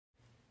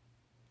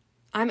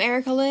I'm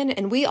Erica Lynn,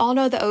 and we all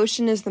know the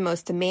ocean is the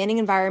most demanding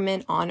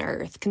environment on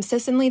Earth,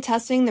 consistently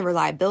testing the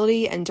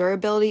reliability and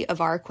durability of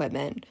our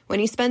equipment.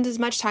 When you spend as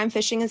much time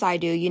fishing as I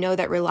do, you know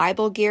that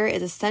reliable gear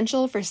is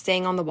essential for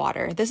staying on the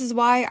water. This is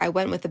why I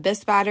went with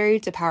Abyss Battery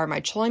to power my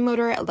trolling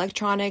motor,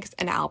 electronics,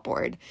 and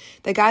outboard.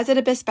 The guys at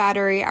Abyss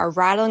Battery are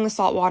rattling the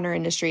saltwater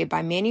industry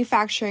by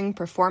manufacturing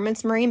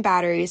performance marine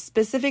batteries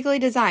specifically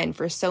designed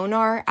for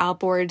sonar,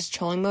 outboards,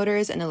 trolling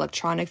motors, and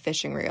electronic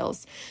fishing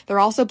reels. They're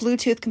also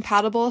Bluetooth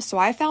compatible, so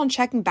I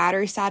found checking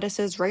battery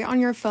statuses right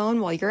on your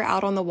phone while you're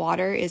out on the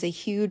water is a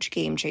huge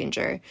game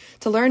changer.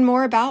 To learn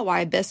more about why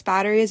Abyss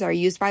batteries are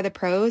used by the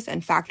pros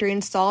and factory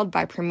installed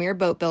by premier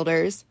boat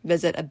builders,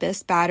 visit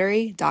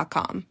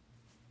abyssbattery.com.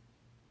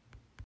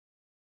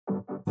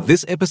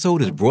 This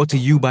episode is brought to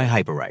you by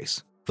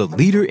Hyperice, the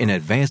leader in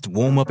advanced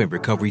warm-up and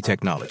recovery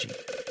technology.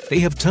 They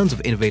have tons of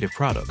innovative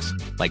products,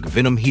 like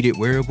Venom heated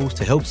wearables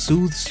to help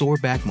soothe sore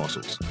back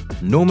muscles,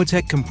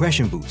 Normatec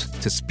compression boots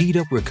to speed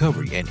up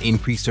recovery and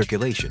increase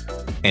circulation,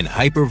 and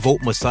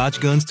Hypervolt massage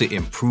guns to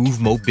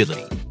improve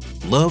mobility.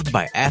 Loved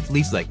by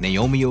athletes like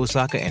Naomi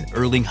Osaka and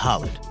Erling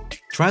Haaland.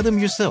 Try them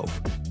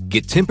yourself.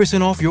 Get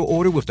 10% off your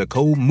order with the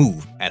code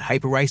MOVE at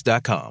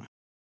Hyperice.com.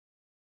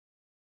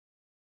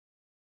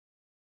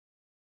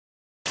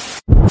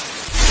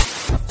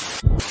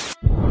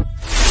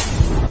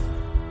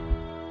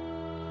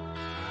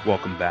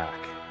 Welcome back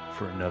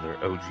for another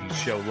OG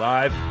Show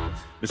Live.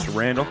 Mr.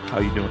 Randall, how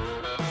you doing?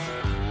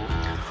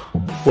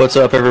 What's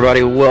up,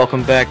 everybody?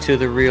 Welcome back to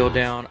The Reel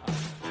Down.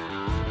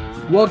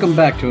 Welcome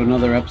back to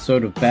another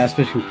episode of Bass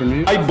Fishing for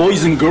News. Hi,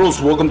 boys and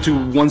girls. Welcome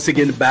to, once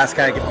again, the Bass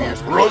Kayak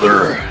Advance.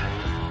 Brother,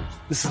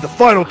 this is the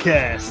final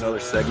cast.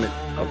 Another segment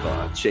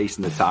of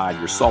Chasing the Tide,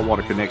 your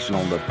saltwater connection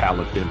on the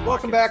Paddling Fin.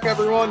 Welcome back,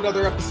 everyone.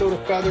 Another episode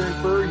of Feather and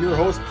Fur. Your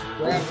host,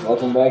 Brad.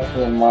 Welcome back to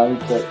the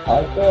Mindset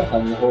Podcast.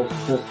 I'm your host,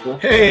 Crystal.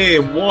 Hey,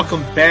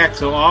 welcome back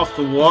to Off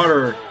the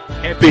Water.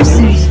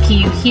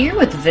 Q here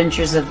with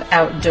Adventures of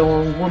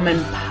Outdoor Woman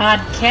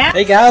Podcast.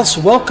 Hey guys,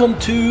 welcome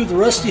to the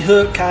Rusty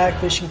Hook Kayak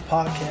Fishing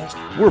Podcast.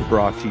 We're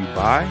brought to you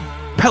by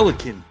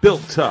Pelican,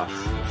 built tough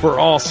for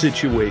all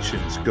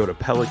situations. Go to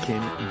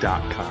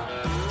pelican.com.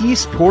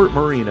 Eastport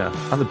Marina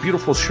on the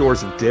beautiful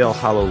shores of Dale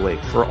Hollow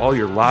Lake. For all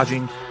your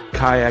lodging,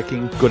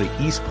 kayaking, go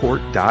to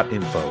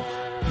eastport.info.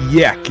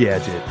 Yak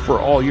Gadget. For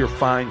all your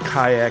fine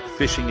kayak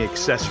fishing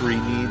accessory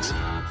needs,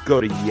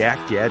 go to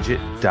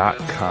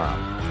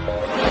yakgadget.com.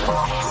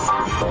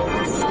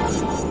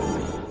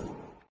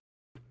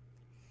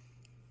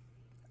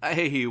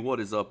 Hey, what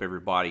is up,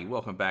 everybody?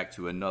 Welcome back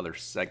to another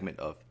segment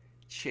of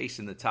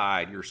Chasing the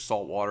Tide, your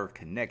saltwater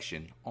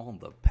connection on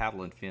the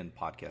Paddle and Fin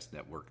Podcast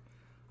Network.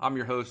 I'm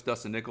your host,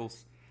 Dustin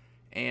Nichols,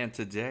 and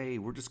today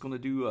we're just going to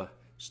do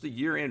just a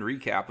year-end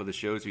recap of the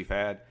shows we've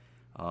had.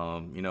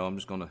 I'm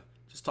just going to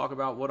talk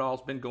about what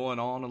all's been going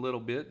on a little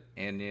bit,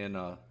 and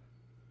then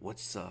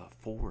what's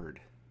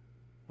forward,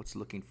 what's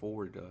looking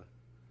forward,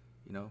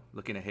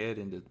 looking ahead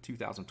into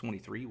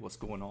 2023, what's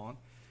going on,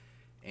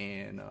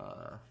 and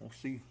we'll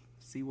see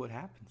what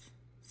happens,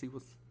 see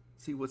what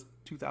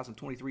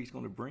 2023 is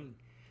going to bring.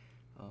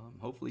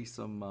 Hopefully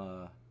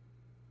some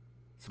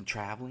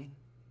traveling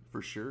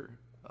for sure.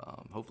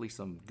 Hopefully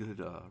some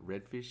good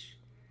redfish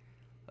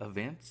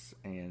events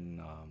and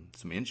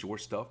some inshore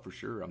stuff for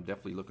sure. I'm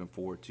definitely looking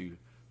forward to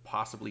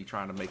possibly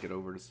trying to make it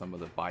over to some of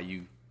the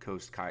Bayou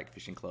Coast Kayak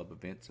Fishing Club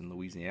events in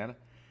Louisiana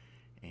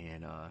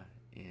and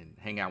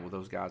hang out with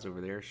those guys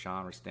over there,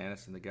 Sean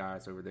Rastanis and the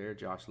guys over there,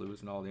 Josh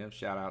Lewis and all them.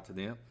 Shout out to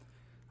them.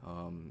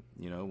 One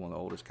of the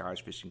oldest kayak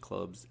fishing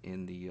clubs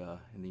in the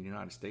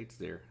United States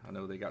there. I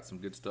know they got some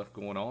good stuff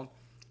going on.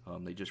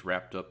 They just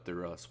wrapped up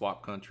their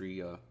Swap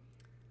Country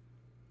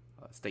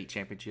state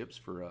championships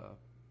for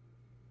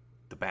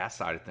the bass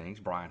side of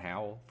things. Brian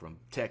Howell from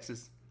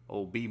Texas,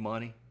 old B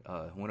Money,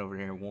 went over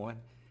there and won,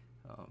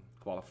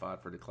 qualified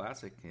for the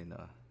Classic, and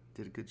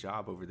did a good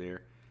job over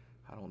there.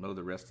 I don't know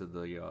the rest of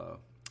the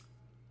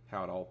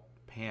how it all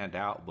panned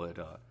out, but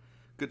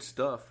good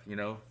stuff,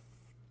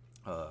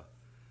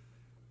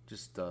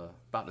 just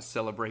about to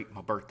celebrate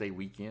my birthday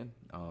weekend.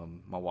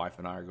 My wife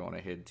and I are going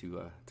to head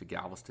to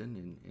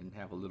Galveston and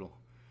have a little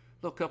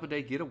couple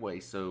day getaway.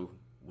 So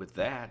with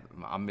that,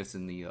 I'm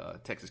missing the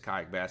Texas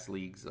Kayak Bass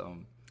League's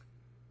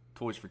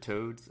Toys for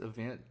Toads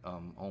event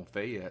on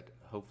Fayette.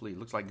 Hopefully, it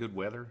looks like good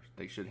weather.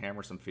 They should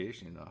hammer some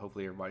fish, and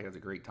hopefully everybody has a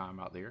great time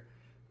out there.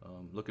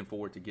 Looking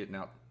forward to getting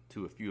out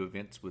to a few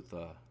events with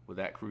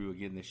that crew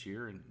again this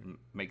year and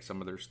make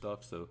some of their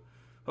stuff. So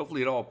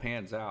hopefully it all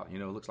pans out.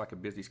 It looks like a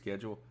busy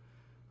schedule.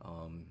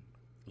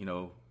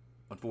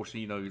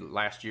 Unfortunately,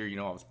 last year,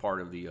 I was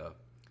part of the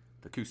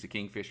Coosa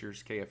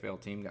Kingfishers KFL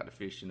team. Got to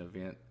fish an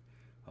event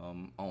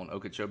on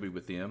Okeechobee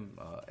with them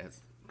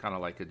as kind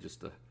of like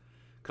just to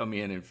come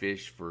in and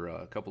fish for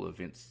a couple of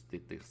events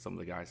that some of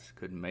the guys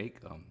couldn't make.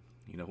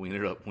 We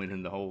ended up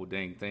winning the whole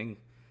dang thing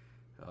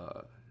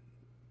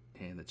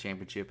and the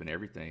championship and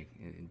everything,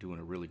 and doing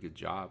a really good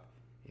job.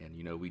 And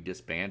we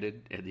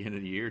disbanded at the end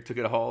of the year, took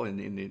it all,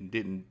 and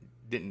didn't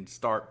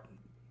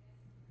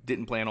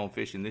plan on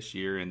fishing this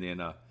year. And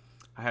then I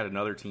had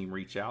another team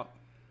reach out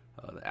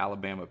the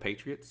Alabama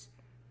Patriots,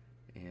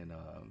 and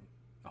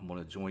I'm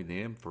going to join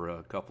them for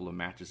a couple of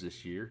matches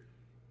this year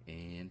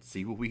and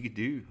see what we could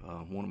do.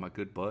 One of my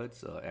good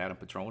buds, Adam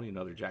Petroni,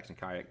 another Jackson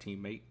Kayak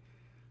teammate,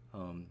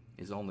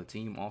 is on the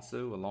team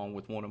also, along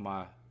with one of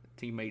my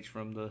teammates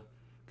from the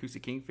Coosa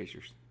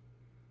Kingfishers,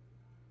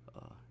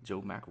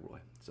 Joe McElroy.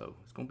 So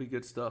it's going to be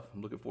good stuff.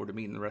 I'm looking forward to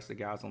meeting the rest of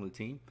the guys on the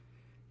team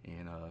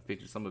and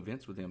fishing some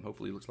events with them.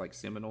 Hopefully it looks like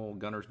Seminole,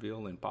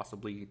 Gunnersville, and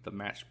possibly the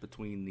match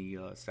between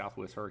the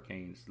Southwest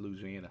Hurricanes,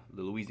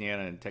 the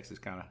Louisiana and Texas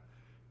kind of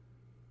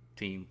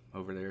team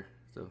over there.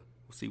 So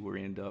we'll see where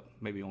we end up.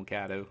 Maybe on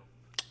Caddo.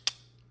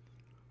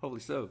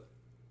 Hopefully so.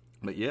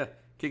 But yeah,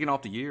 kicking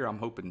off the year, I'm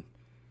hoping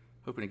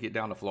to get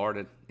down to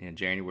Florida in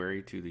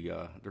January to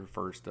their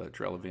first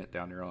trail event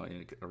down there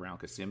around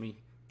Kissimmee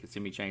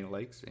Chain of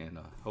Lakes, and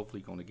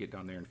hopefully going to get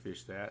down there and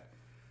fish that.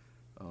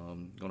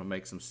 Going to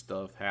make some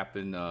stuff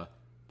happen,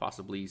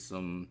 possibly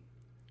some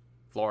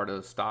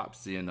Florida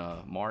stops in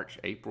March,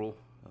 April.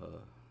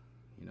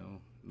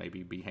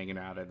 Maybe be hanging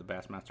out at the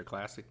Bassmaster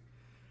Classic.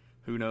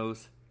 Who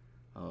knows?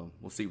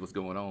 We'll see what's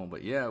going on.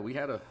 But yeah, we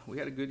had a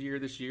good year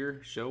this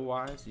year, show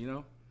wise.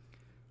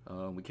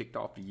 We kicked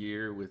off the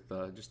year with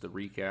just a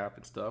recap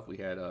and stuff. We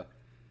had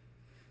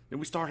then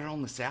we started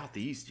on the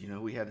southeast.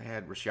 We had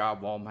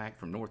Rashad Walmack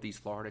from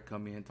Northeast Florida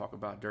come in, talk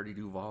about Dirty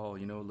Duval. A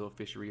little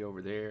fishery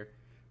over there.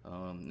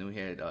 Then we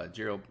had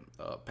Gerald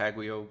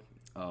Paguio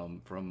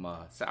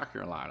from South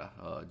Carolina,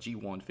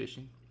 G1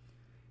 Fishing.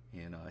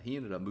 And he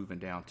ended up moving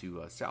down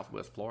to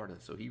Southwest Florida.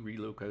 So he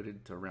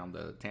relocated to around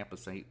the Tampa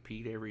St.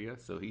 Pete area.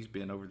 So he's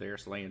been over there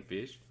slaying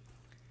fish.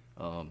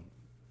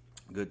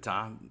 Good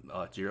time.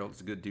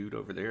 Gerald's a good dude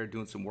over there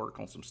doing some work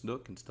on some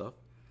snook and stuff.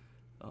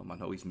 I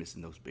know he's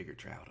missing those bigger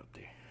trout up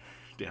there,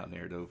 down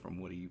there though,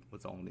 from what he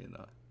was on in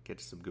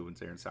catching some good ones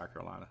there in South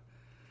Carolina.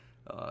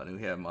 Then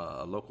we have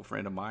a local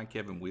friend of mine,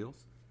 Kevin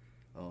Wheels,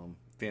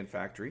 Fin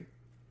Factory,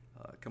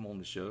 come on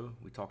the show.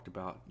 We talked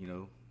about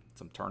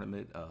some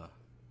tournament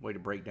way to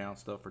break down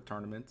stuff for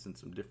tournaments and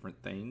some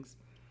different things.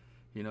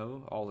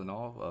 All in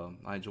all,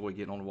 I enjoy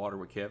getting on the water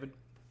with Kevin.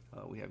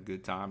 We have a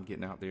good time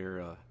getting out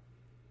there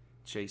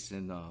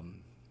chasing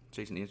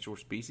inshore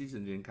species,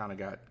 and then kind of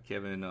got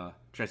Kevin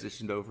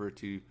transitioned over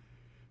to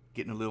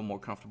getting a little more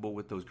comfortable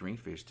with those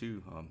greenfish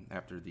too.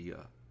 After the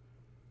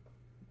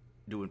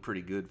doing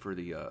pretty good for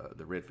the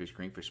Redfish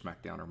Greenfish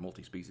Smackdown, or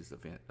multi-species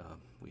event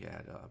we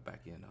had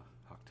back in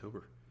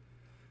October.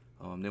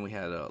 Then we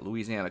had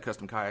Louisiana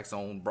Custom Kayaks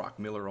on Brock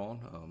Miller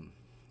on.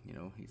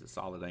 He's a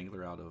solid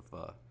angler out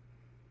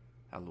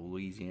of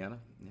Louisiana,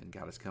 and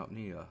got his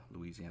company,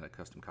 Louisiana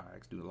Custom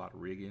Kayaks, doing a lot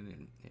of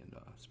rigging and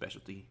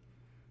specialty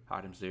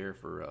items there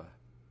for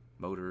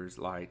motors,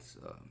 lights,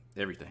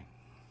 everything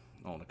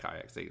on the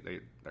kayaks.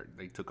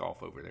 They took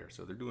off over there,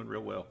 so they're doing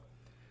real well.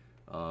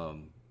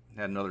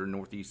 Had another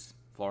Northeast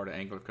Florida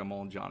angler come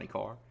on, Johnny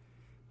Carr,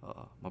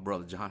 my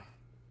brother Johnny.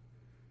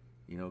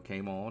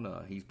 Came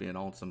on. He's been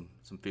on some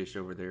fish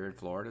over there in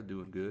Florida,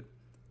 doing good,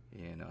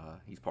 and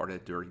he's part of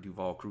that Dirty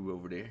Duval crew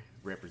over there,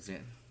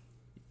 representing.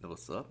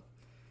 What's up?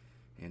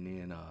 And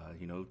then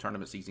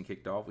tournament season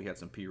kicked off. We had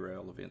some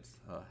PRL events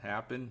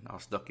happen. I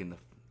was stuck in the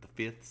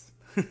fifths.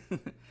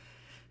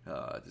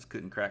 Just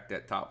couldn't crack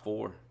that top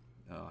four.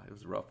 It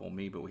was rough on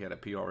me, but we had a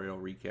PRL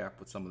recap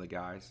with some of the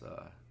guys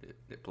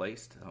that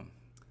placed.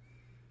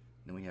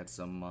 Then we had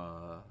some.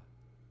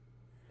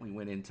 We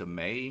went into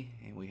May,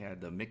 and we had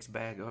the mixed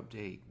bag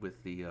update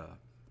with the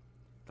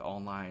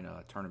online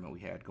tournament we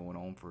had going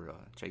on for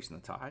Chasing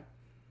the Tide,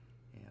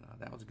 and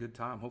that was a good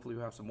time. Hopefully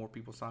we'll have some more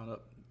people sign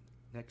up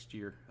next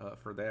year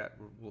for that.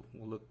 We'll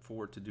look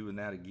forward to doing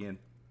that again.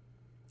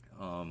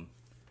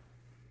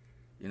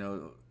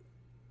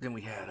 Then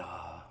we had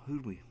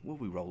what did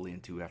we roll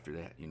into after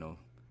that?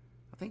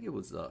 I think it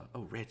was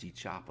Reggie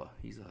Chapa.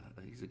 He's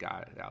a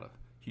guy out of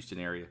Houston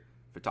area,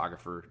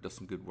 photographer, does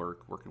some good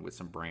work working with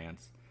some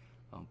brands.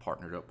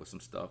 Partnered up with some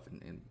stuff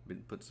and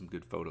been putting some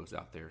good photos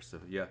out there. So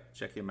yeah,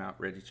 check him out,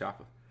 Reggie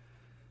Chapa.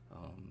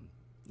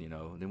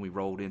 Then we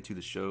rolled into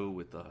the show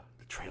with the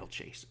Trail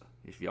Chaser.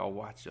 If y'all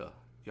watch, if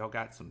y'all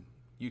got some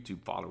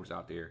YouTube followers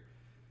out there,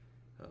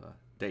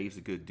 Dave's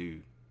a good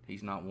dude.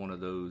 He's not one of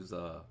those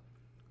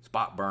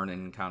spot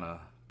burning kind of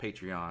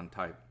Patreon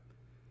type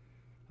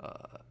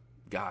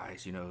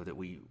guys, that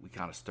we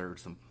kind of stirred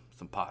some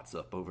pots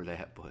up over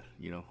that. But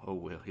oh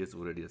well, here's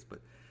what it is.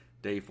 But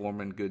Dave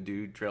Foreman, good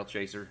dude, Trail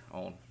Chaser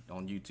on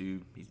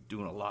YouTube. He's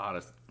doing a lot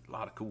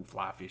of cool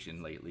fly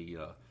fishing lately.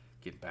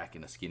 Getting back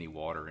in the skinny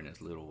water in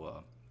his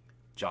little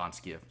John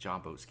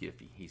boat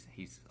skiffy.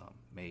 He's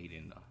made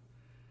and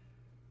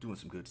doing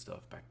some good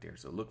stuff back there.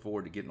 So look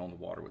forward to getting on the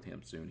water with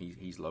him soon.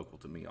 He's local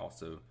to me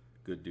also.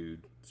 Good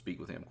dude. Speak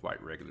with him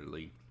quite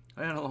regularly.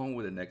 And along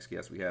with the next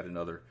guest, we had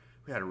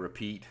a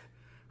repeat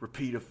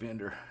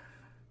offender.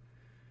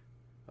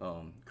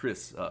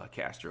 Chris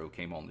Castro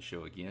came on the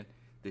show again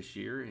this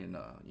year, and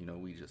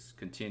we just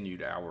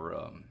continued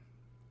our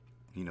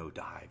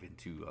dive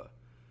into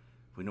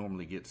we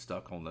normally get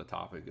stuck on the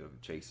topic of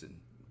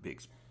chasing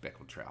big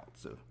speckled trout,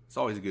 so it's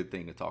always a good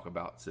thing to talk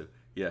about. So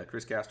yeah,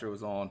 Chris Castro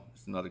was on.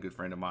 He's another good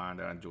friend of mine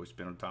that I enjoy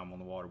spending time on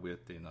the water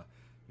with. And,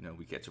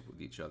 we catch up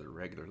with each other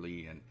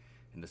regularly and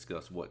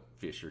discuss what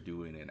fish are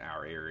doing in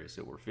our areas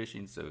that we're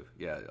fishing. So,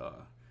 yeah,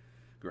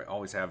 great.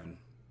 Always a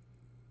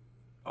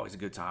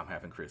good time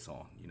having Chris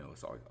on.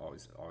 It's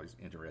always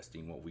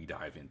interesting what we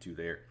dive into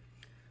there.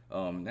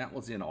 That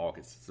was in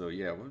August. So,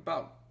 yeah, we're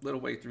about a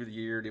little way through the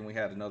year. Then we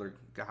had another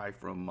guy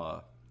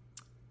from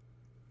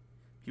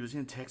he was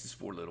in Texas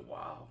for a little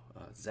while,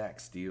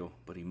 Zach Steele,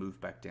 but he moved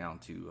back down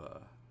to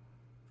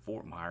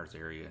Fort Myers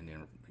area, and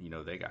then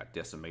they got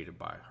decimated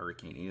by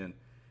Hurricane Ian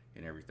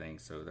and everything.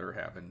 So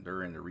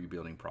they're in the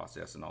rebuilding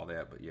process and all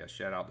that. But yeah,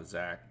 shout out to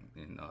Zach.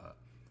 And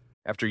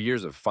after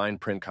years of fine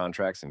print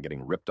contracts and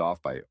getting ripped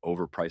off by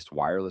overpriced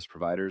wireless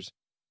providers,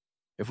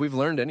 if we've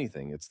learned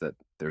anything, it's that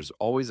there's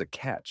always a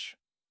catch.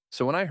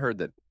 So when I heard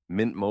that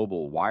Mint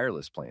Mobile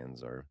wireless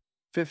plans are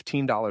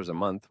 $15 a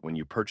month when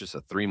you purchase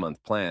a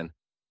 3-month plan,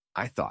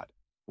 I thought,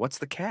 what's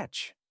the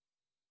catch?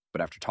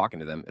 But after talking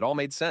to them, it all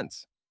made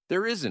sense.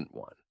 There isn't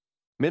one.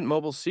 Mint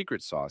Mobile's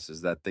secret sauce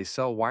is that they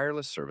sell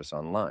wireless service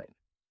online.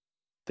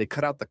 They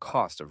cut out the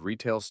cost of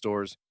retail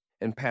stores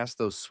and pass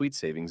those sweet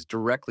savings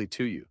directly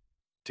to you.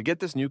 To get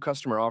this new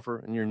customer offer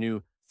and your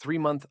new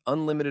 3-month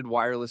unlimited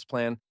wireless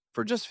plan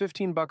for just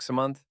 $15 a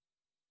month,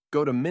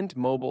 go to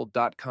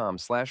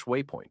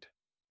mintmobile.com/waypoint.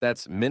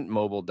 That's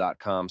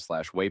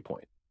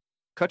mintmobile.com/waypoint.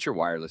 Cut your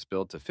wireless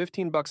bill to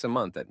 $15 a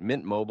month at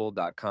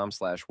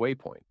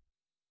mintmobile.com/waypoint.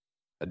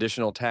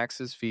 Additional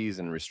taxes, fees,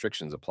 and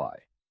restrictions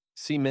apply.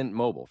 See Mint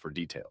Mobile for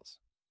details.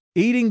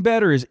 Eating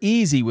better is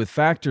easy with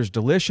Factor's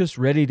delicious,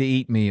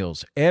 ready-to-eat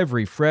meals.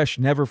 Every fresh,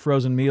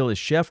 never-frozen meal is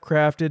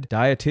chef-crafted,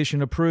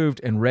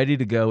 dietitian-approved, and ready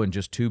to go in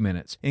just 2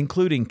 minutes,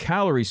 including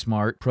Calorie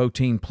Smart,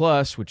 Protein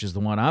Plus, which is the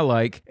one I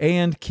like,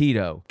 and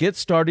Keto. Get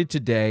started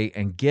today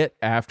and get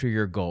after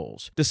your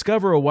goals.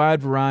 Discover a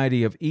wide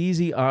variety of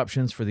easy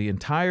options for the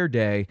entire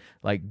day,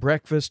 like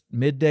breakfast,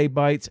 midday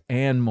bites,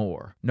 and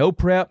more. No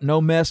prep, no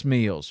mess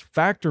meals.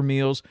 Factor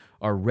meals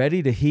are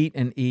ready to heat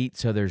and eat,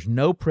 so there's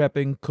no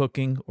prepping,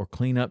 cooking, or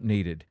cleanup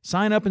needed.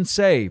 Sign up and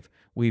save.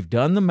 We've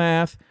done the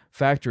math.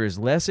 Factor is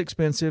less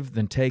expensive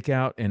than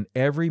takeout, and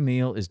every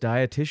meal is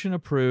dietitian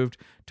approved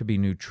to be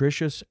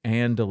nutritious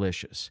and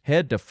delicious.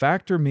 Head to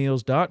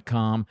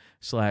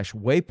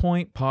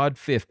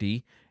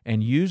factormeals.com/waypointpod50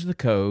 and use the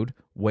code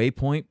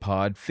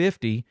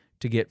waypointpod50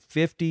 to get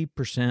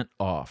 50%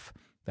 off.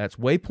 That's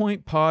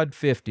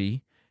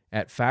waypointpod50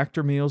 at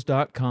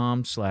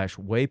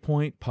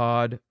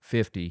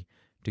factormeals.com/waypointpod50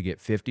 to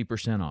get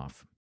 50%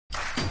 off.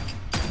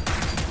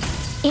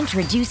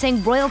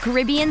 Introducing Royal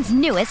Caribbean's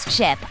newest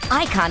ship,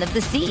 Icon of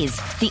the Seas,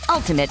 the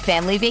ultimate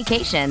family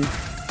vacation.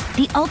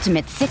 The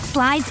ultimate 6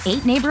 slides,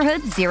 8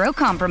 neighborhoods, 0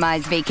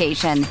 compromise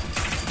vacation.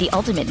 The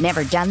ultimate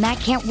never done that,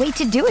 can't wait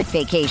to do it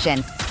vacation.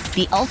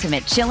 The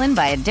ultimate chillin'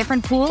 by a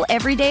different pool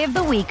every day of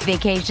the week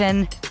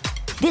vacation.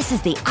 This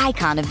is the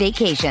Icon of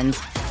Vacations.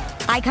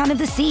 Icon of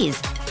the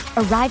Seas,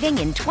 arriving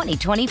in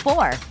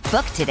 2024.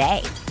 Book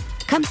today.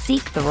 Come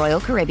seek the Royal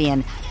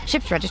Caribbean.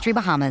 Ships Registry,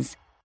 Bahamas.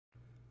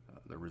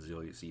 The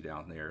resiliency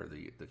down there,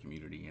 the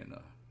community in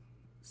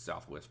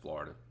Southwest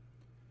Florida,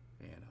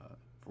 and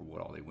for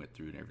what all they went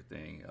through and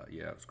everything.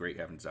 Yeah, it was great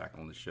having Zach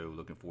on the show.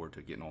 Looking forward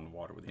to getting on the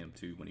water with him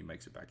too when he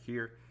makes it back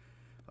here.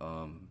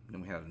 Then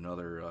we had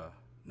another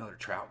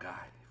trout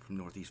guy from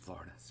Northeast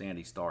Florida,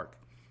 Sandy Stark.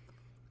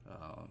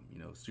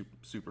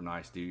 Super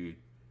nice dude.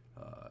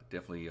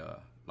 Definitely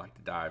like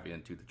to dive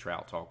into the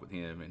trout talk with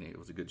him, and it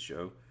was a good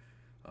show.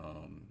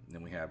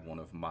 Then we had one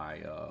of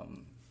my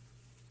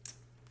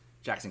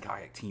Jackson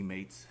Kayak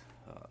teammates.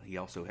 He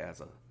also has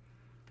a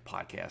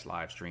podcast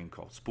live stream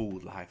called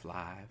Spooled Life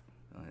Live,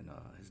 and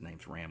his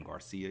name's Ram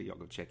Garcia. Y'all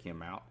go check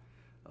him out.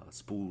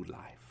 Spooled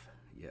Life.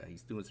 Yeah,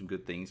 he's doing some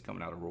good things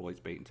coming out of Roy's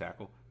Bait and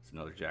Tackle. It's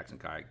another Jackson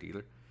Kayak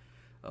dealer.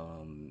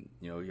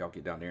 Y'all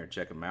get down there and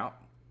check him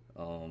out,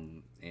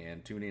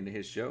 and tune into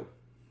his show.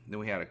 Then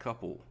we had a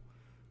couple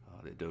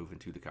that dove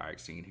into the kayak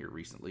scene here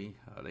recently.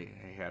 They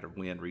had a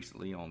win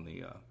recently on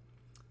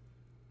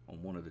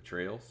one of the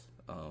trails.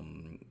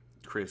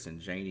 Chris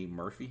and Janie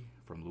Murphy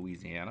from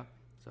Louisiana.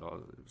 So I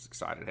was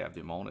excited to have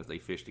them on as they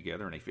fish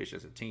together, and they fish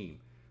as a team.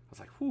 I was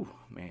like, whew,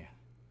 man.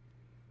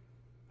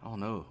 I don't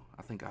know.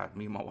 I think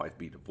me and my wife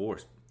be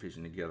divorced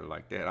fishing together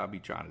like that. I'd be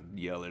trying to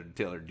yell at her,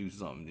 tell her to do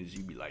something, and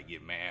she'd be like,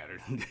 get mad. Or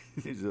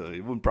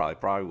it wouldn't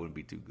probably wouldn't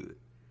be too good.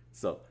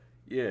 So,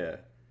 yeah.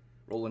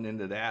 Rolling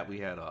into that, we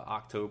had an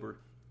October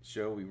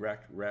show. We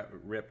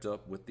wrapped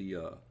up with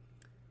the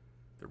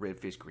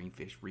Redfish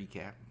Greenfish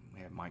recap.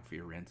 We had Mike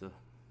Fiorenza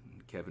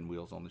and Kevin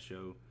Wills on the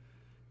show,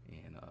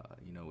 and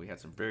we had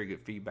some very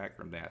good feedback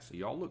from that. So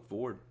y'all look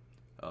forward,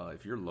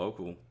 if you're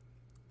local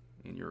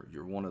and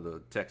you're one of the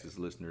Texas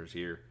listeners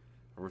here,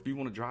 or if you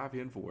want to drive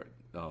in for it,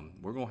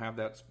 we're gonna have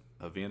that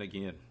event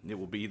again. It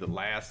will be the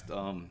last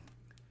the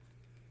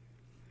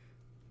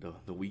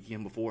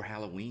weekend before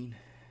Halloween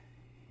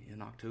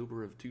in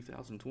October of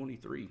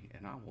 2023,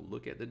 and I will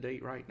look at the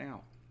date right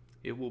now.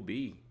 It will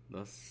be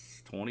the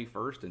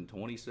 21st and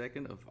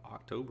 22nd of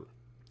October.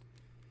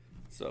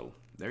 So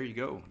there you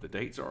go. The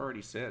dates are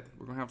already set.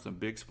 We're going to have some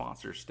big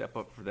sponsors step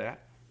up for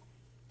that.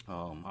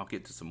 I'll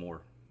get to some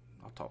more.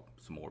 I'll talk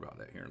some more about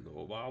that here in a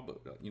little while.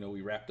 But,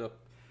 we wrapped up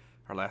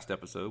our last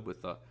episode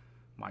with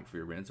Mike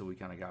Fiorenzo. We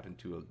kind of got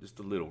into just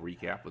a little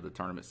recap of the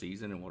tournament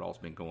season and what all's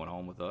been going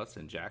on with us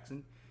in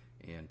Jackson,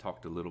 and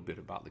talked a little bit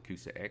about the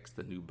Coosa X,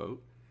 the new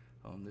boat.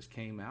 This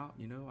came out.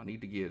 I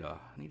need to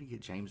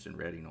get Jameson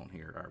Redding on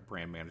here, our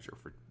brand manager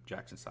for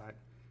Jackson side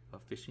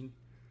of fishing.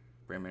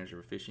 Brand manager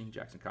of fishing,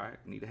 Jackson Kayak.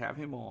 I need to have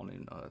him on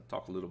and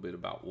talk a little bit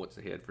about what's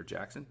ahead for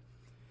Jackson.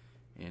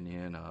 And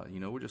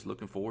then, we're just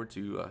looking forward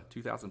to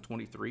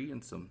 2023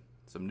 and some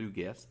new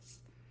guests,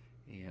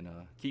 and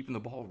keeping the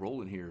ball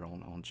rolling here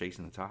on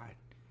Chasing the Tide.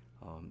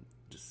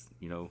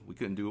 We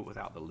couldn't do it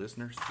without the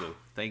listeners. So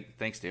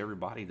thanks to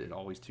everybody that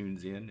always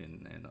tunes in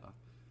and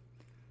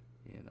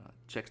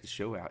checks the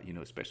show out.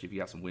 Especially if you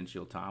got some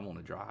windshield time on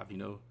the drive.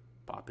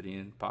 Pop it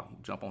in,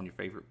 jump on your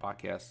favorite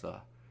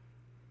podcast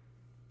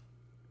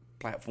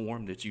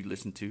platform that you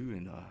listen to,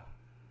 and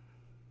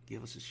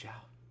give us a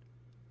shout.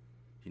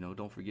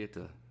 Don't forget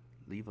to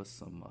leave us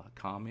some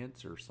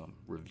comments or some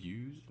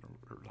reviews,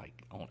 or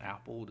like on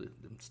Apple,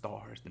 them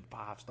stars, them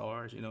 5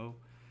 stars. I'm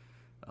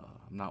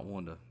not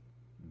one to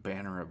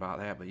banner about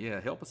that, but yeah,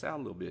 help us out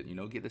a little bit.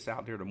 Get this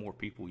out there to more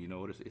people.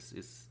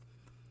 It's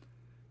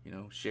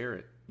share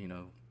it.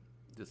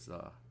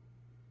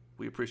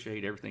 We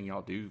appreciate everything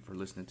y'all do for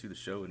listening to the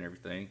show and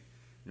everything.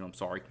 I'm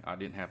sorry I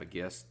didn't have a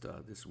guest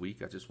this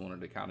week. I just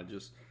wanted to kind of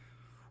just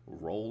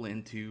roll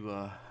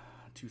into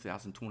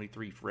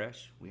 2023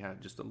 fresh. We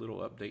had just a little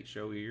update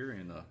show here,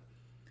 and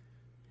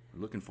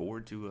looking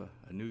forward to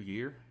a new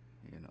year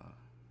and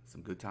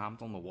some good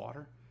times on the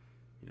water.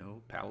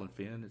 Paddle and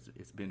Fin,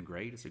 it's been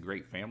great. It's a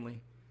great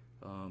family.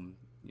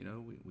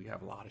 We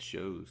have a lot of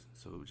shows.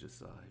 So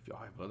just if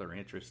y'all have other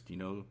interests,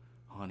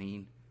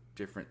 hunting,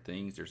 different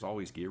things, there's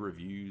always gear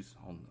reviews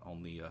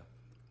on the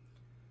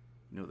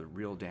the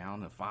Reel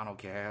Down, the Final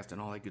Cast,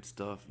 and all that good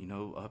stuff.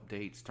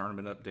 Updates,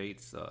 tournament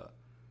updates.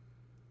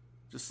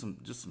 Just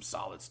some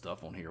solid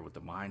stuff on here with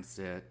the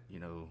mindset.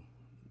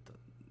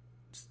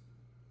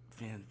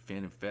 Fin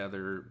and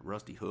Feather,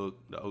 Rusty Hook,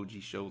 the OG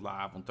show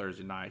live on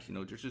Thursday nights.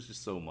 There's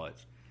just so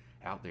much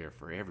out there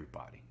for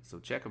everybody. So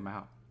check them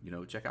out.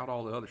 Check out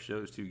all the other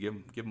shows too. Give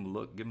them a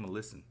look. Give them a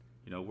listen.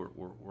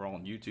 We're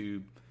on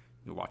YouTube.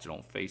 You can watch it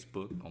on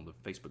Facebook, on the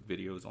Facebook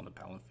videos, on the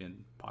Paddle and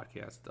Fin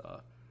podcast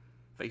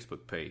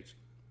Facebook page.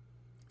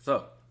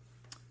 So,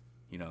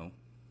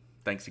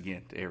 thanks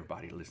again to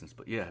everybody who listens.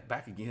 But yeah,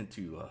 back again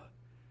to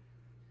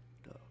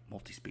the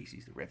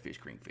multi-species, the Redfish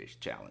Greenfish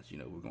Challenge.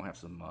 We're going to have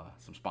some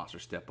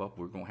sponsors step up.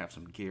 We're going to have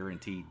some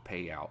guaranteed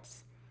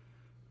payouts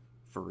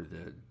for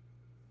the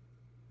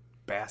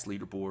bass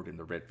leaderboard and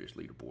the redfish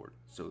leaderboard.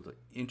 So the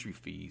entry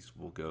fees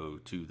will go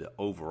to the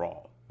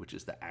overall, which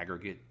is the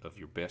aggregate of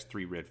your best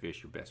 3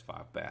 redfish, your best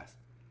 5 bass.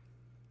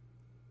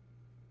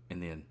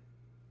 And then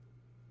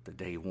the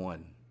day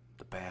one,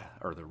 the bass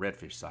or the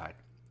redfish side,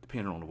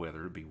 depending on the weather,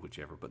 it'll be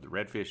whichever. But the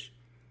redfish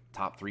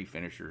top 3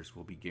 finishers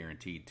will be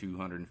guaranteed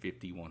 $250,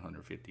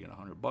 $150,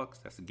 and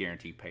 $100. That's a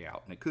guaranteed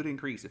payout, and it could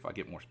increase if I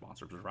get more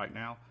sponsors. But right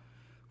now,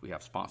 we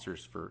have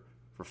sponsors for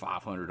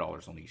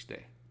 $500 on each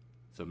day,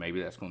 so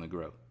maybe that's going to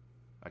grow.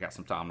 I got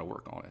some time to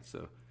work on it.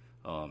 So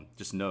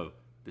just know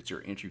that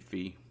your entry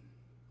fee,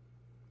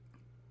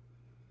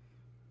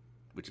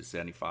 which is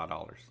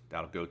 $75,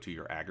 that'll go to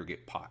your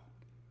aggregate pot.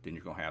 Then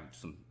you're going to have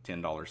some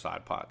 $10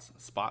 side pots,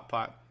 a spot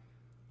pot,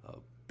 a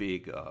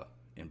big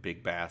and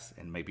big bass,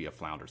 and maybe a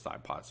flounder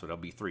side pot. So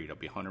there'll be 3. There'll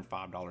be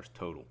 $105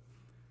 total.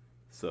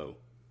 So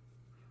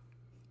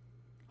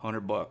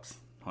 $100,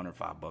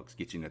 $105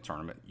 get you in the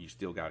tournament. You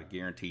still got a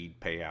guaranteed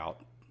payout.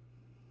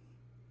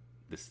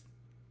 This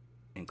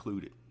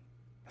included.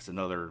 That's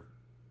another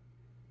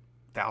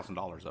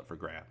 $1,000 up for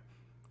grab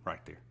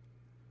right there.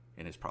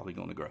 And it's probably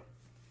going to grow.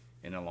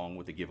 And along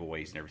with the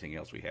giveaways and everything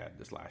else we had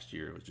this last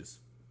year, it was just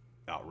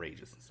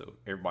outrageous. So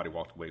everybody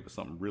walked away with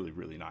something really,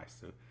 really nice.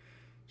 So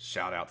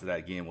shout out to that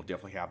again. We'll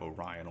definitely have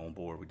Orion on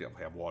board. We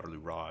definitely have Waterloo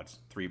Rods,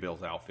 3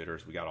 Bells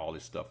Outfitters. We got all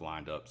this stuff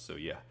lined up. So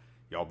yeah,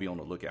 y'all be on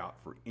the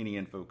lookout for any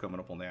info coming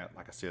up on that.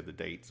 Like I said, the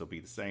dates will be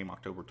the same,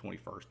 October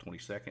 21st,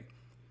 22nd.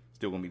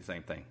 Still going to be the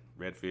same thing.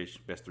 Redfish,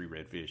 best 3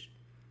 redfish.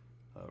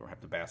 We'll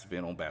have the bass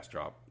event on Bass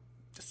Drop.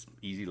 Just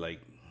easy lake,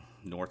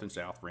 north and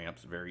south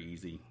ramps, very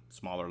easy,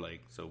 smaller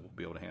lake, so we'll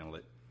be able to handle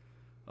it.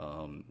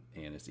 And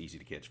it's easy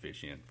to catch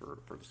fish in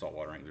for the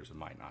saltwater anglers that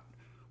might not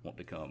want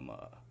to come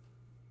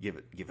give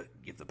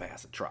the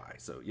bass a try.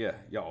 So yeah,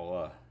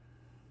 y'all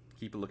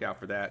keep a lookout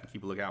for that.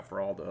 Keep a lookout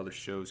for all the other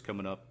shows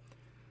coming up.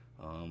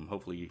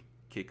 Hopefully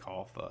kick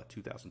off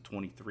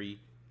 2023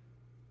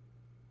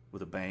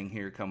 with a bang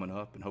here coming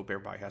up, and hope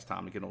everybody has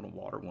time to get on the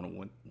water.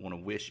 Want to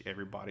wish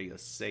everybody a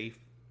safe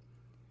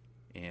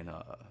and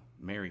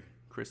Merry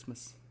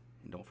Christmas,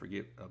 and don't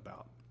forget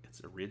about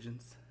its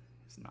origins.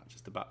 It's not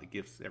just about the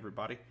gifts,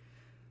 everybody.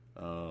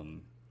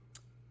 And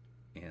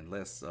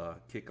let's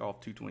kick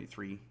off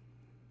 2023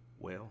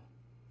 well,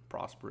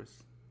 prosperous,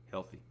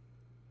 healthy.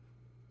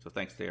 So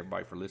thanks to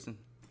everybody for listening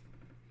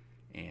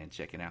and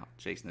checking out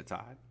Chasing the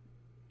Tide.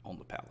 on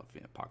the Paddle and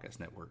Fin Podcast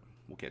Network.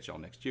 We'll catch y'all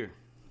next year.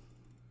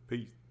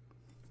 Peace.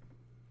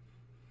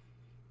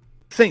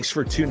 Thanks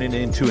for tuning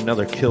in to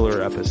another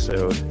killer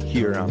episode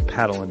here on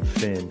Paddle and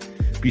Fin.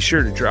 Be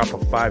sure to drop a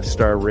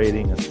 5-star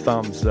rating, a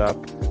thumbs up,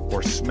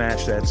 or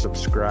smash that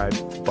subscribe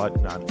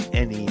button on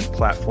any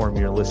platform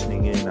you're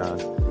listening in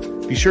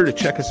on. Be sure to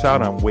check us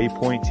out on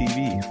Waypoint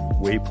TV,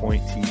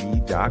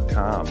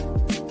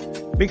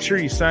 waypointtv.com. Make sure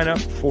you sign up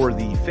for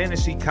the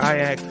Fantasy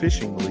Kayak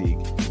Fishing League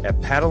at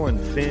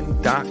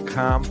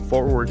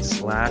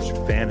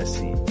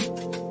paddleandfin.com/fantasy.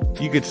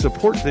 You can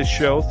support this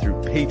show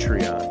through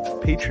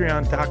Patreon,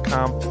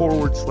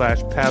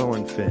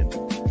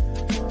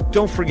 patreon.com/paddleandfin.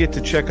 Don't forget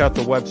to check out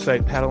the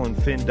website,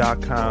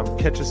 paddleandfin.com.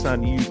 Catch us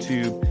on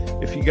YouTube.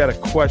 If you got a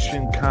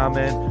question,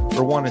 comment,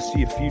 or want to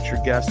see a future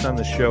guest on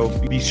the show,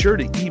 be sure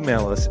to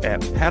email us at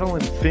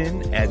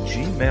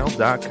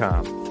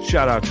paddleandfin@gmail.com.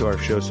 Shout out to our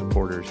show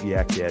supporters,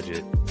 Yak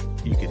Gadget.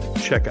 You can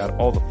check out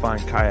all the fine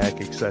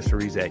kayak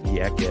accessories at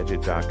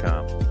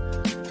yakgadget.com.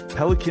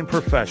 Pelican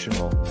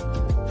Professional.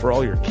 For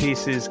all your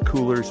cases,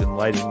 coolers, and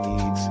lighting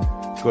needs,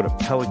 go to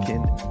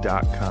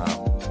pelican.com.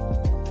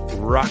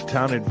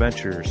 Rocktown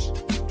Adventures,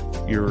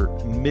 your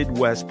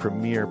Midwest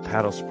premier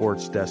paddle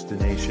sports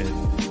destination.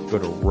 Go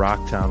to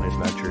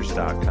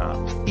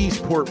rocktownadventures.com.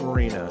 Eastport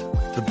Marina,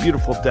 the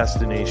beautiful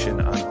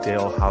destination on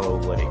Dale Hollow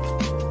Lake.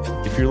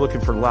 If you're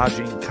looking for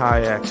lodging,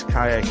 kayaks,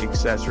 kayak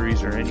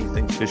accessories, or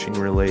anything fishing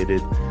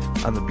related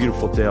on the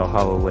beautiful Dale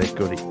Hollow Lake,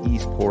 go to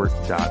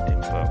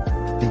eastport.info.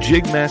 And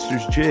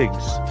Jigmasters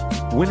Jigs.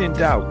 When in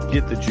doubt,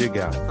 get the jig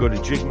out. Go to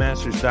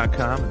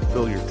jigmasters.com and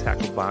fill your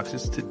tackle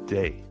boxes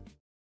today.